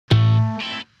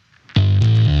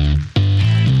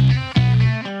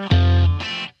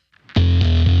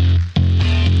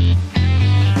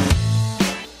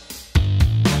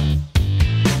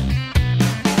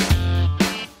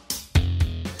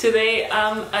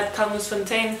I'm at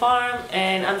Kalmoesfontein farm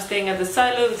and I'm staying at the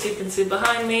silo, which you can see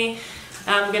behind me.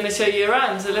 I'm gonna show you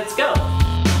around, so let's go!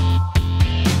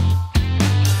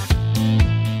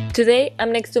 Today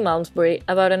I'm next to Malmesbury,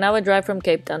 about an hour drive from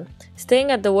Cape Town,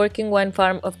 staying at the working wine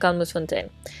farm of Kalmoesfontein.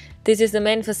 This is the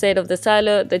main facade of the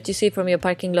silo that you see from your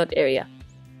parking lot area.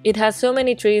 It has so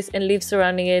many trees and leaves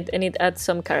surrounding it, and it adds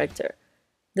some character.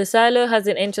 The silo has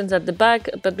an entrance at the back,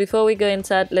 but before we go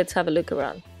inside, let's have a look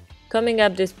around. Coming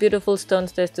up these beautiful stone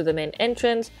stairs to the main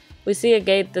entrance, we see a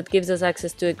gate that gives us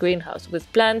access to a greenhouse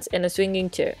with plants and a swinging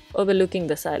chair overlooking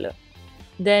the silo.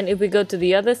 Then if we go to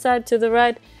the other side to the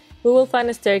right, we will find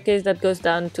a staircase that goes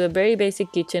down to a very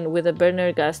basic kitchen with a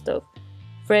burner gas stove.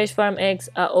 Fresh farm eggs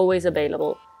are always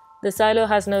available. The silo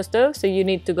has no stove, so you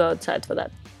need to go outside for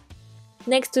that.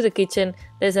 Next to the kitchen,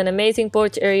 there's an amazing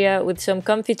porch area with some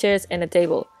comfy chairs and a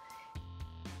table.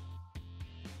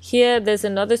 Here, there's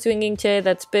another swinging chair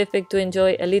that's perfect to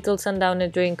enjoy a little sundowner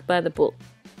drink by the pool.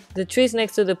 The trees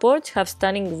next to the porch have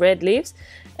stunning red leaves,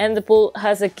 and the pool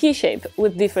has a key shape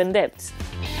with different depths.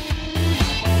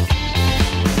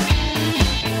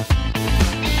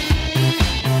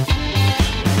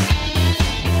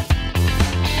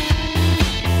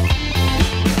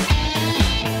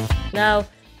 Now,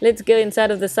 let's go inside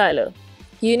of the silo.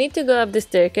 You need to go up the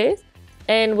staircase,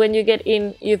 and when you get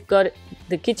in, you've got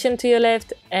the kitchen to your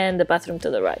left and the bathroom to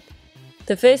the right.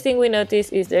 The first thing we notice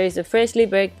is there is a freshly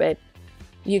baked bread.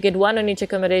 You get one on each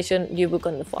accommodation you book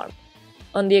on the farm.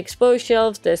 On the exposed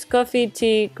shelves, there's coffee,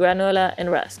 tea, granola,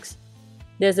 and rusks.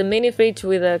 There's a mini fridge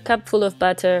with a cup full of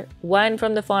butter, wine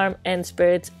from the farm, and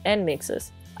spirits and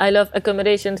mixes. I love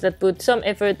accommodations that put some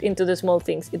effort into the small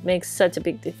things. It makes such a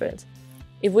big difference.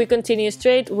 If we continue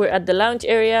straight, we're at the lounge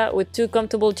area with 2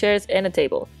 comfortable chairs and a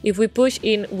table. If we push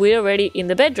in, we're already in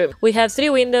the bedroom. We have 3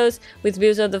 windows with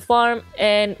views of the farm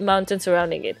and mountains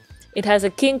surrounding it. It has a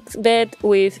king bed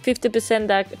with 50%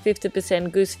 duck,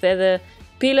 50% goose feather,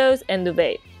 pillows and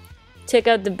duvet. Check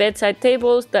out the bedside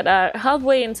tables that are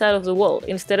halfway inside of the wall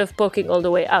instead of poking all the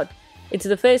way out. It's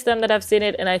the first time that I've seen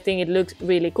it and I think it looks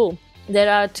really cool.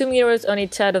 There are 2 mirrors on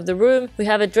each side of the room. We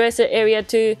have a dresser area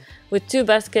too, with 2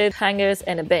 basket hangers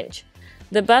and a bench.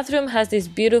 The bathroom has this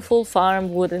beautiful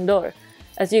farm wooden door.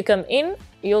 As you come in,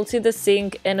 you'll see the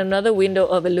sink and another window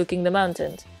overlooking the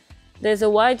mountains. There's a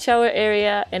wide shower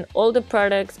area and all the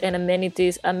products and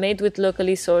amenities are made with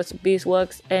locally sourced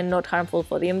beeswax and not harmful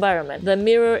for the environment. The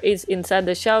mirror is inside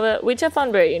the shower, which I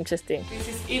found very interesting. This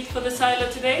is it for the silo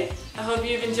today. I hope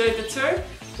you've enjoyed the tour.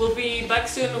 We'll be back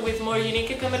soon with more unique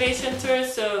accommodation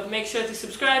tours, so make sure to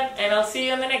subscribe and I'll see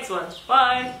you on the next one.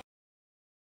 Bye!